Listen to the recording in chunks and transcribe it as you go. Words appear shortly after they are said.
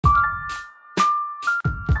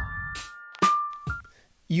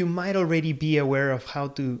you might already be aware of how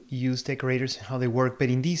to use decorators and how they work, but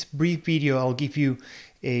in this brief video, I'll give you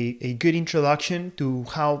a good introduction to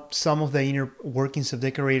how some of the inner workings of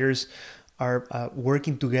decorators are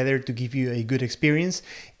working together to give you a good experience,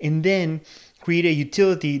 and then create a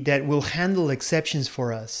utility that will handle exceptions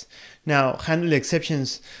for us. Now, handling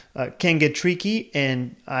exceptions can get tricky,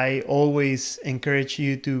 and I always encourage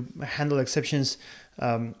you to handle exceptions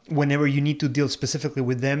whenever you need to deal specifically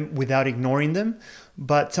with them without ignoring them.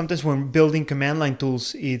 But sometimes when building command line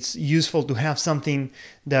tools, it's useful to have something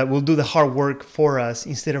that will do the hard work for us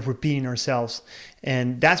instead of repeating ourselves.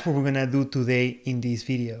 And that's what we're gonna do today in this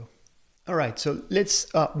video. All right, so let's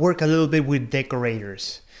work a little bit with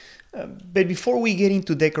decorators. But before we get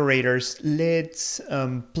into decorators, let's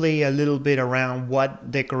play a little bit around what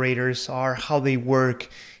decorators are, how they work,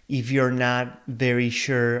 if you're not very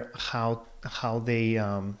sure how they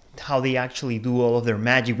actually do all of their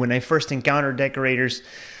magic. When I first encountered decorators,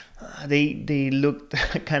 they looked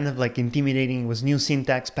kind of like intimidating. It was new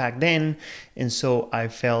syntax back then, and so I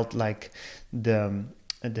felt like the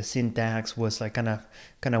syntax was like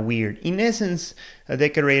kind of weird. In essence, a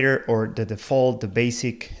decorator, or the default, the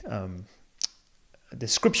basic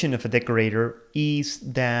description of a decorator is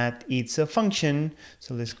that it's a function.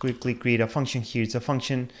 So let's quickly create a function here. It's a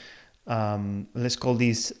function. Let's call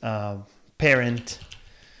this parent,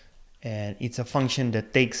 and it's a function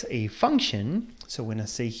that takes a function. So when I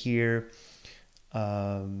say here,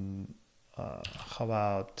 how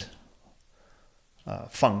about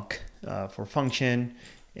func for function,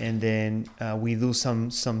 and then we do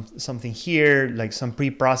something here, like some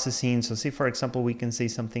pre-processing. So say, for example, we can say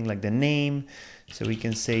something like the name. So we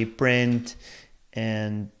can say print,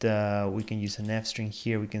 and we can use an F string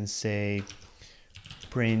here. We can say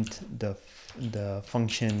print the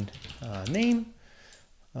function name.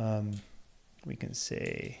 We can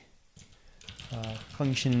say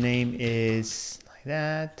function name is like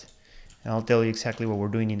that, and I'll tell you exactly what we're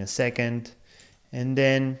doing in a second. And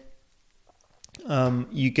then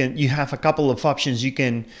you have a couple of options. You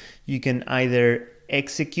can either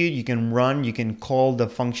execute, you can run, you can call the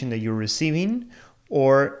function that you're receiving,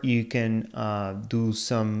 or you can do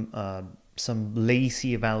some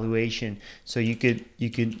lazy evaluation. So you could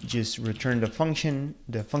just return the function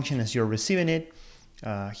as you're receiving it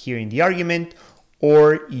here in the argument,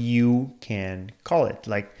 or you can call it.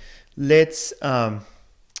 Like let's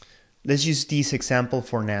use this example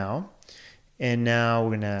for now. And now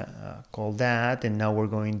we're gonna call that, and now we're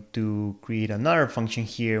going to create another function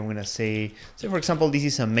here. I'm gonna say for example, this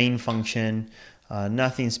is a main function,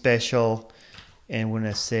 nothing special, and we're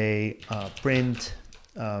gonna say print.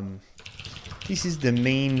 This is the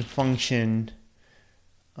main function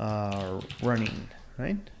running,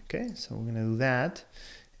 right? Okay, so we're gonna do that,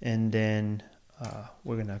 and then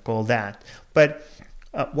we're gonna call that. But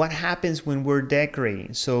what happens when we're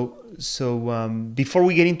decorating? So before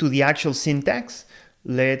we get into the actual syntax,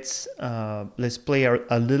 let's play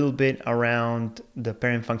a little bit around the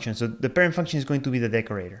parent function. So the parent function is going to be the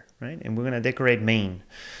decorator, right? And we're gonna decorate main.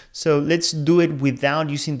 So let's do it without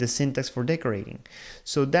using the syntax for decorating.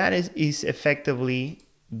 So that is effectively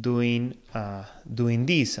doing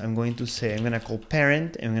this. I'm going to say, I'm gonna call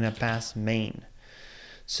parent, and I'm gonna pass main.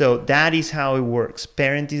 So that is how it works.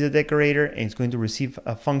 Parent is a decorator, and it's going to receive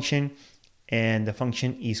a function, and the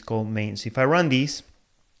function is called main. So if I run this,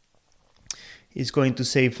 it's going to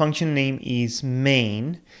say function name is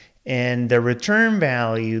main, and the return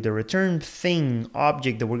value, the return thing,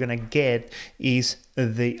 object that we're gonna get is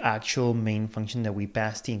the actual main function that we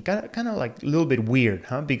passed in. Kind of like a little bit weird,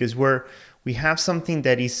 huh? Because we have something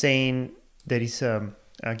that is saying, that is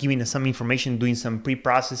giving us some information, doing some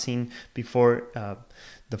pre-processing before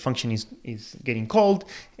the function is getting called,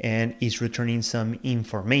 and is returning some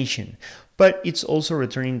information, but it's also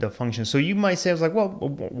returning the function. So you might say, like, well,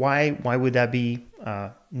 why would that be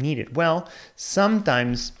needed? Well,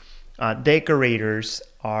 sometimes decorators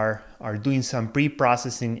are doing some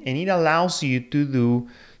pre-processing, and it allows you to do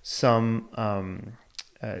some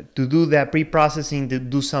to do that pre-processing, to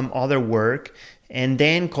do some other work, and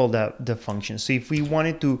then call the function. So if we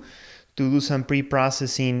wanted to do some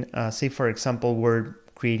pre-processing, say for example, we're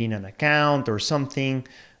creating an account or something,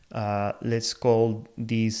 let's call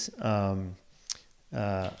this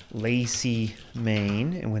lazy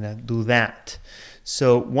main, and we're gonna do that.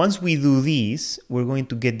 So once we do this, we're going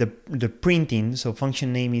to get the printing. So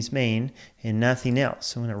function name is main and nothing else.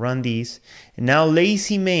 So I'm gonna run this, and now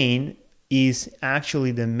lazy main is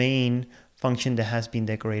actually the main function that has been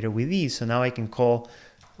decorated with these. So now I can call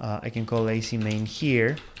lazy main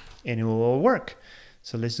here, and it will all work.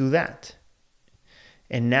 So let's do that.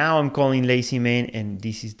 And now I'm calling lazy main, and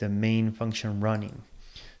this is the main function running.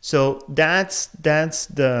 So that's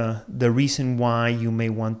the reason why you may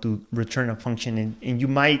want to return a function, and you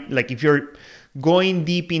might, like, if you're going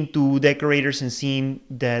deep into decorators and seeing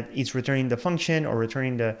that it's returning the function or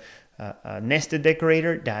returning the nested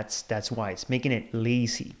decorator, that's why it's making it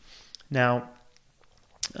lazy. Now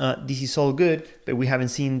this is all good, but we haven't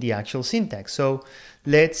seen the actual syntax. So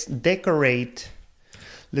let's decorate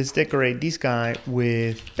this guy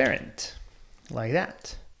with parent, like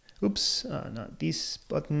that. Oops, not this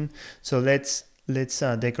button. So let's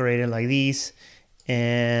decorate it like this,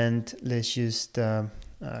 and let's just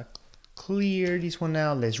clear this one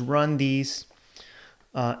out. Let's run these,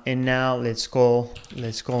 and now let's call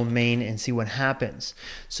main and see what happens.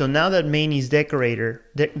 So now that main is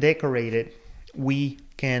decorated, we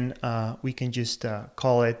can just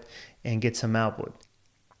call it and get some output.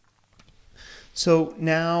 So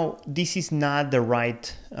now this is not the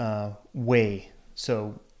right way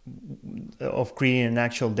of creating an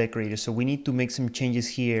actual decorator. So we need to make some changes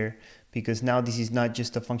here, because now this is not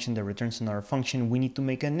just a function that returns another function. We need to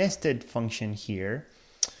make a nested function here,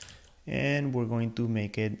 and we're going to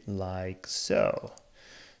make it like so.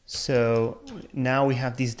 So now we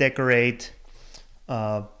have this decorate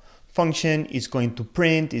function. Is going to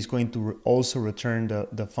print, is going to also return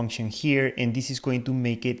the function here, and this is going to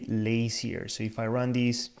make it lazier. So if I run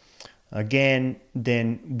this again,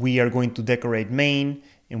 then we are going to decorate main,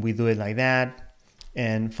 and we do it like that,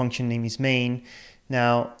 and function name is main.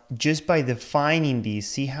 Now, just by defining this,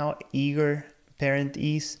 see how eager parent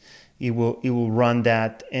is? It will run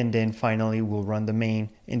that, and then finally we'll run the main,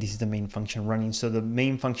 and this is the main function running. So the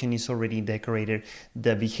main function is already decorated.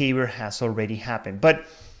 The behavior has already happened. But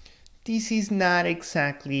this is not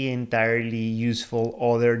exactly entirely useful,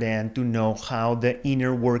 other than to know how the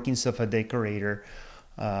inner workings of a decorator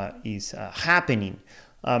is happening.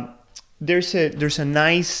 There's a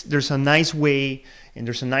nice way, and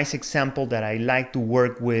there's a nice example that I like to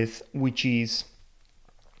work with, which is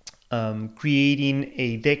creating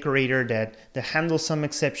a decorator that handles some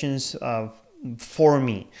exceptions for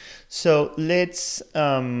me. So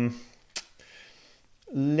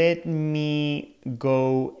let me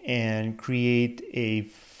go and create a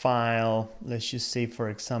file. Let's just say, for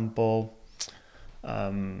example,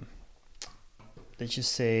 let's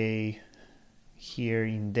just say here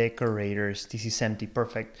in decorators, this is empty.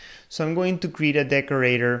 Perfect. So I'm going to create a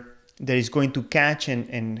decorator that is going to catch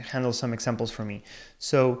and handle some examples for me.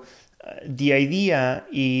 So the idea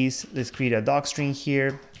is, let's create a docstring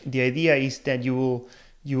here. The idea is that you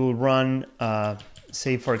will run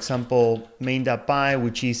say, for example, main.py,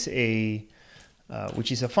 which is a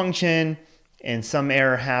function, and some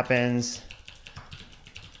error happens,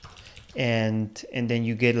 and then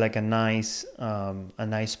you get like a nice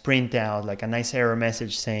printout, like a nice error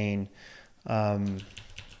message saying, and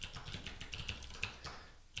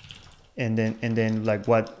then like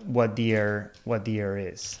what the error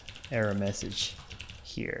is, error message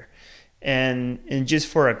here. And just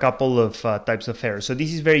for a couple of types of errors. So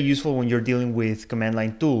this is very useful when you're dealing with command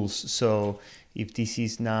line tools. So if this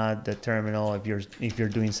is not the terminal, if you're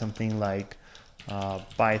doing something like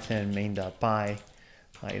Python main.py,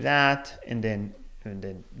 like that, and then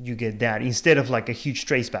you get that instead of like a huge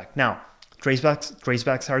traceback. Now,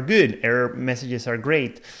 tracebacks are good, error messages are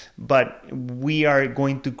great, but we are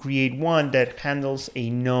going to create one that handles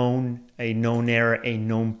a known error, a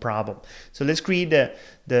known problem. So let's create the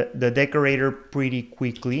decorator pretty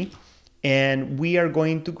quickly, and we are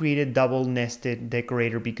going to create a double nested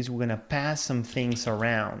decorator because we're going to pass some things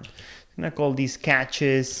around. I'm going to call these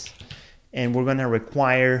catches, and we're going to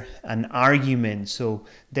require an argument. So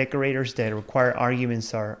decorators that require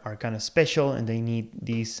arguments are kind of special, and they need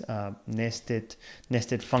this nested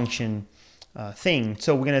function thing.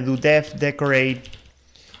 So we're going to do def decorate.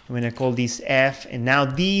 I'm going to call this f, and now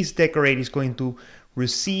this decorate is going to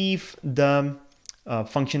receive the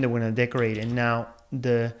function that we're going to decorate. And now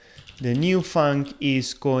the new func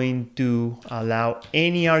is going to allow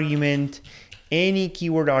any argument, any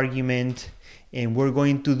keyword argument, and we're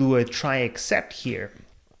going to do a try except here.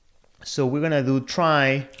 So we're going to do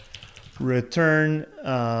try return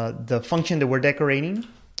the function that we're decorating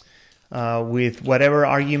with whatever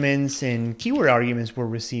arguments and keyword arguments we're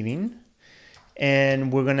receiving.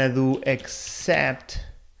 And we're going to do except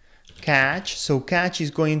catch. So catch is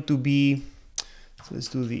going to be, so let's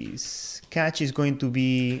do this. Catch is going to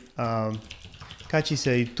be, catch is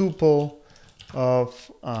a tuple of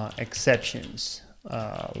exceptions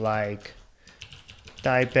like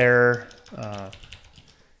type error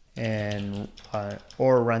and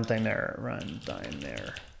or runtime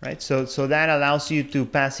error, right? So that allows you to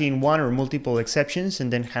pass in one or multiple exceptions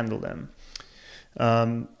and then handle them.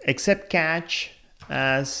 Except catch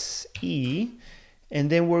as E, and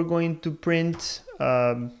then we're going to print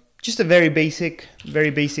just a very basic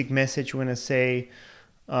message. We're going to say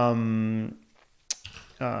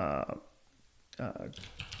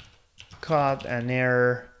caught an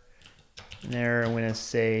error. I'm going to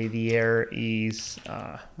say the error is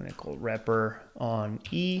I'm going to call wrapper on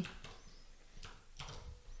E.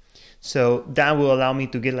 So that will allow me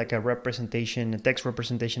to get like a representation, a text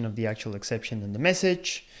representation of the actual exception in the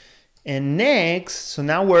message. And next, so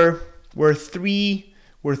now we're three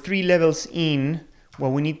levels in.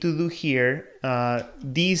 What we need to do here,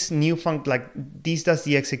 this new function, like this does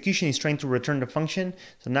the execution, is trying to return the function.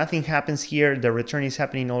 So nothing happens here. The return is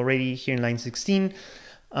happening already here in line 16.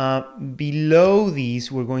 Below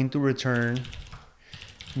these, we're going to return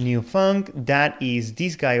new func. That is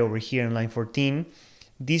this guy over here in line 14.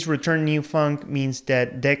 This return new func means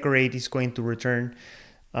that decorate is going to return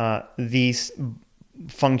this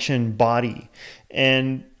function body.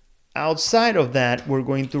 And outside of that, we're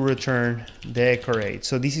going to return decorate.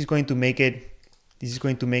 So this is going to make it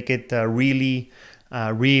really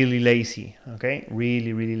lazy. Okay,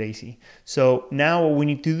 really lazy. So now what we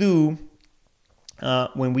need to do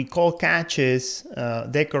when we call catches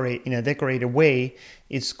decorate in a decorated way,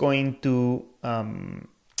 it's not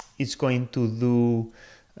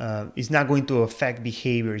going to affect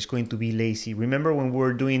behavior. It's going to be lazy. Remember when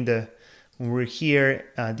we're here,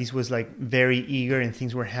 this was like very eager and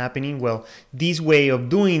things were happening. Well, this way of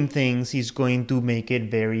doing things is going to make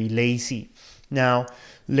it very lazy. Now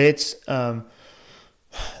let's go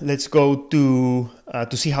to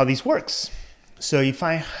see how this works. So if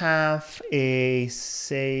I have a,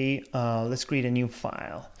 say, let's create a new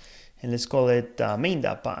file and let's call it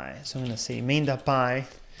main.py. So I'm going to say main.py,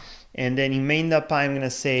 and then in main.py I'm going to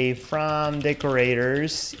say from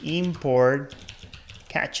decorators import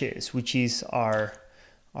catches, which is our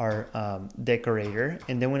decorator,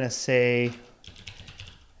 and then I'm going to say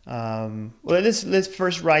well, let's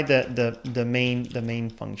first write the main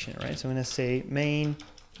function, right? So I'm going to say main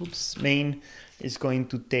is going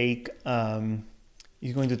to take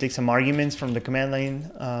some arguments from the command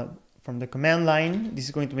line. This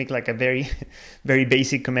is going to make like a very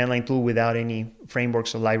basic command line tool without any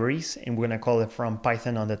frameworks or libraries, and we're going to call it from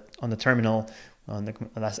Python on the terminal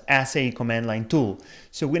as a command line tool.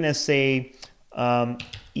 So we're going to say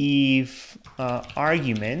if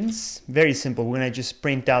arguments, very simple, we're going to just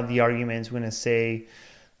print out the arguments. We're going to say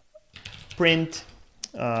print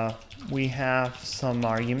we have some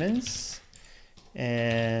arguments,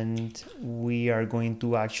 and we are going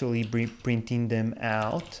to actually be printing them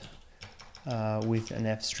out with an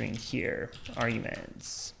F string here,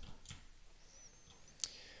 arguments.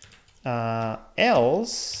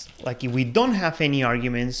 Else, like if we don't have any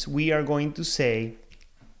arguments, we are going to say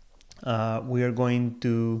we are going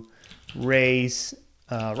to raise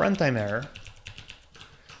runtime error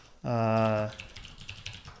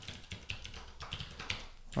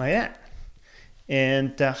like that.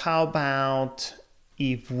 And how about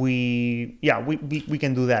if we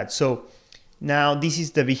can do that. So now this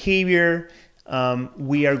is the behavior.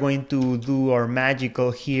 We are going to do our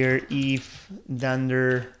magical here, if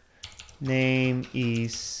dunder name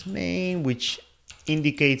is main, which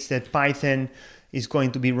indicates that Python is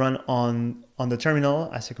going to be run on the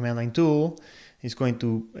terminal as a command line tool. It's going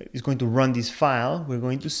to run this file. We're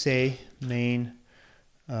going to say main.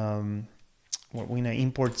 We're going to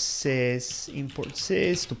import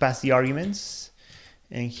sys to pass the arguments,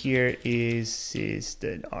 and here is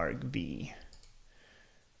sys.argv.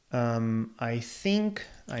 I think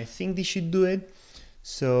this should do it.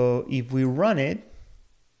 So if we run it,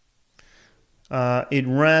 it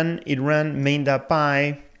ran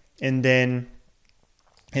main.py, and then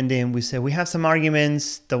we say we have some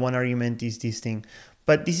arguments. The one argument is this thing,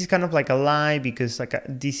 but this is kind of like a lie, because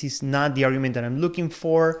this is not the argument that I'm looking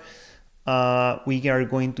for. We are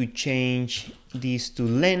going to change this to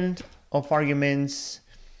length of arguments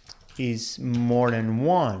is more than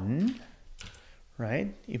 1,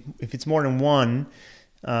 right? If it's more than 1,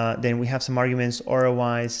 then we have some arguments,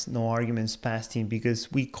 otherwise no arguments passed in,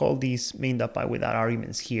 because we call this main.py without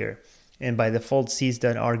arguments here. And by default,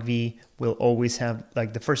 sys.argv will always have,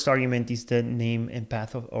 like, the first argument is the name and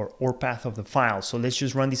path of or path of the file. So let's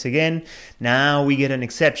just run this again. Now we get an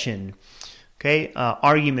exception. Okay,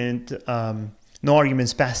 argument, no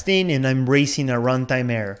arguments passed in, and I'm raising a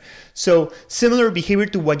runtime error. So similar behavior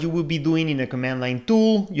to what you would be doing in a command line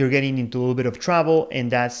tool. You're getting into a little bit of trouble,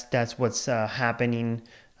 and that's what's happening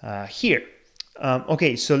here.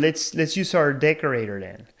 Okay, so let's use our decorator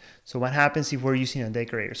then. So what happens if we're using a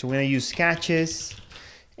decorator? So we're going to use catches,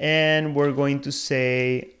 and we're going to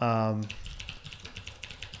say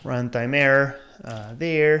runtime error.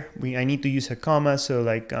 there. I need to use a comma, so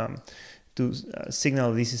like to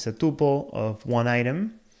signal this is a tuple of one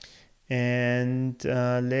item. And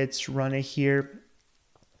let's run it here.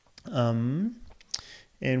 And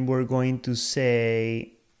we're going to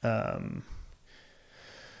say,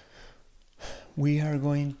 we are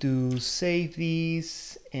going to save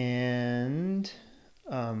these, and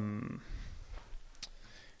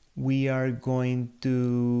we are going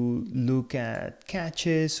to look at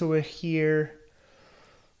catches over here.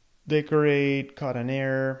 Decorate, caught an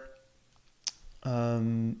error.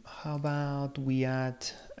 How about we add,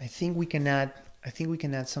 I think we can add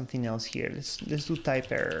something else here. Let's do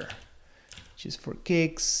type error, just for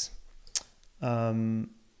kicks. We're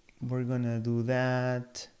gonna do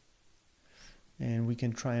that, and we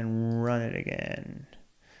can try and run it again.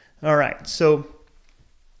 All right, so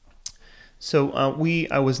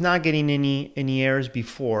I was not getting any errors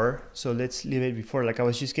before, so let's leave it before. Like I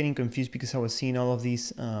was just getting confused because I was seeing all of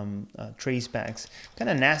these tracebacks. Kind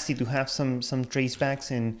of nasty to have some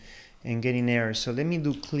tracebacks and getting errors. So let me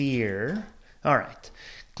do clear. All right,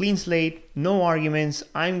 clean slate, no arguments.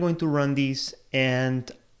 I'm going to run these,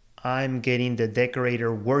 and I'm getting the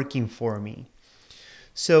decorator working for me.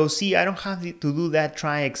 So see, I don't have to do that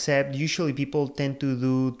try except. Usually people tend to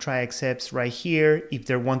do try excepts right here if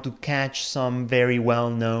they want to catch some very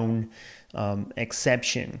well-known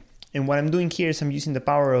exception. And what I'm doing here is I'm using the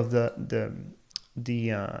power of the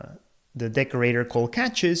decorator called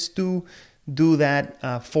catches to do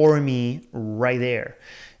that for me right there.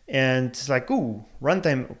 And it's like, ooh,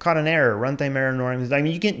 runtime, caught an error, runtime error norms. I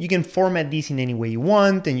mean, you can format these in any way you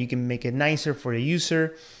want, and you can make it nicer for the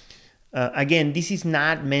user. Again, this is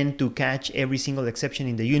not meant to catch every single exception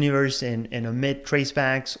in the universe and omit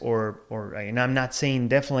tracebacks, and I'm not saying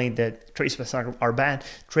definitely that tracebacks are bad.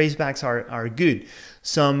 Tracebacks are good.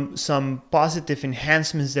 Some positive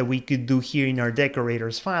enhancements that we could do here in our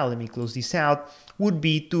decorators file, let me close this out, would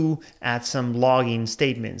be to add some logging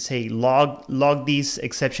statements. Hey, log this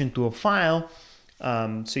exception to a file.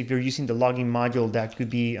 So if you're using the logging module, that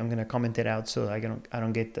could be, I'm going to comment it out so I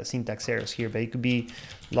don't get the syntax errors here, but it could be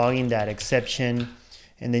logging that exception,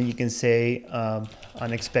 and then you can say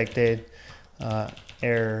unexpected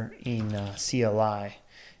error in CLI.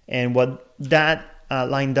 And what that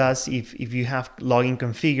line does, if you have logging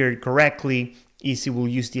configured correctly, is it will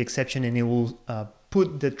use the exception and it will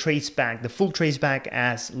put the traceback, the full traceback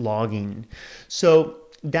as logging. So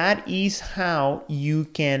that is how you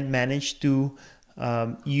can manage to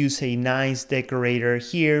use a nice decorator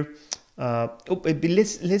here.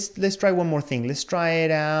 Let's try one more thing. Let's try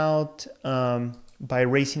it out by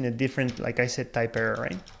raising a different, like I said, type error,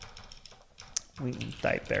 right? We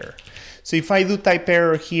type error. So if I do type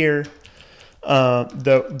error here,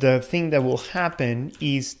 the thing that will happen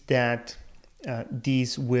is that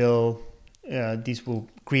this will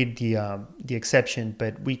create the exception,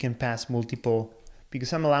 but we can pass multiple,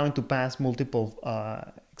 because I'm allowing to pass multiple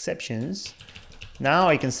exceptions. Now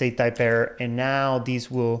I can say type error, and now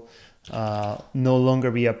this will no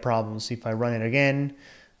longer be a problem. So if I run it again,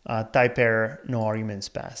 type error, no arguments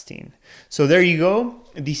passed in. So there you go.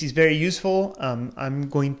 This is very useful. I'm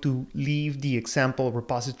going to leave the example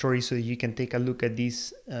repository so that you can take a look at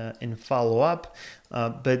this and follow up.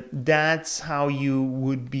 But that's how you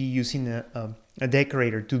would be using a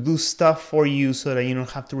decorator to do stuff for you so that you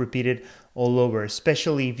don't have to repeat it all over,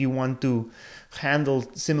 especially if you want to handle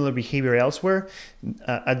similar behavior elsewhere.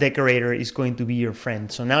 A decorator is going to be your friend.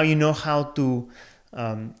 So now you know how to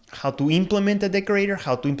implement a decorator,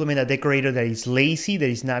 that is lazy, that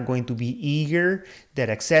is not going to be eager, that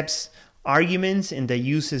accepts arguments and that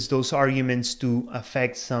uses those arguments to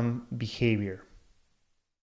affect some behavior.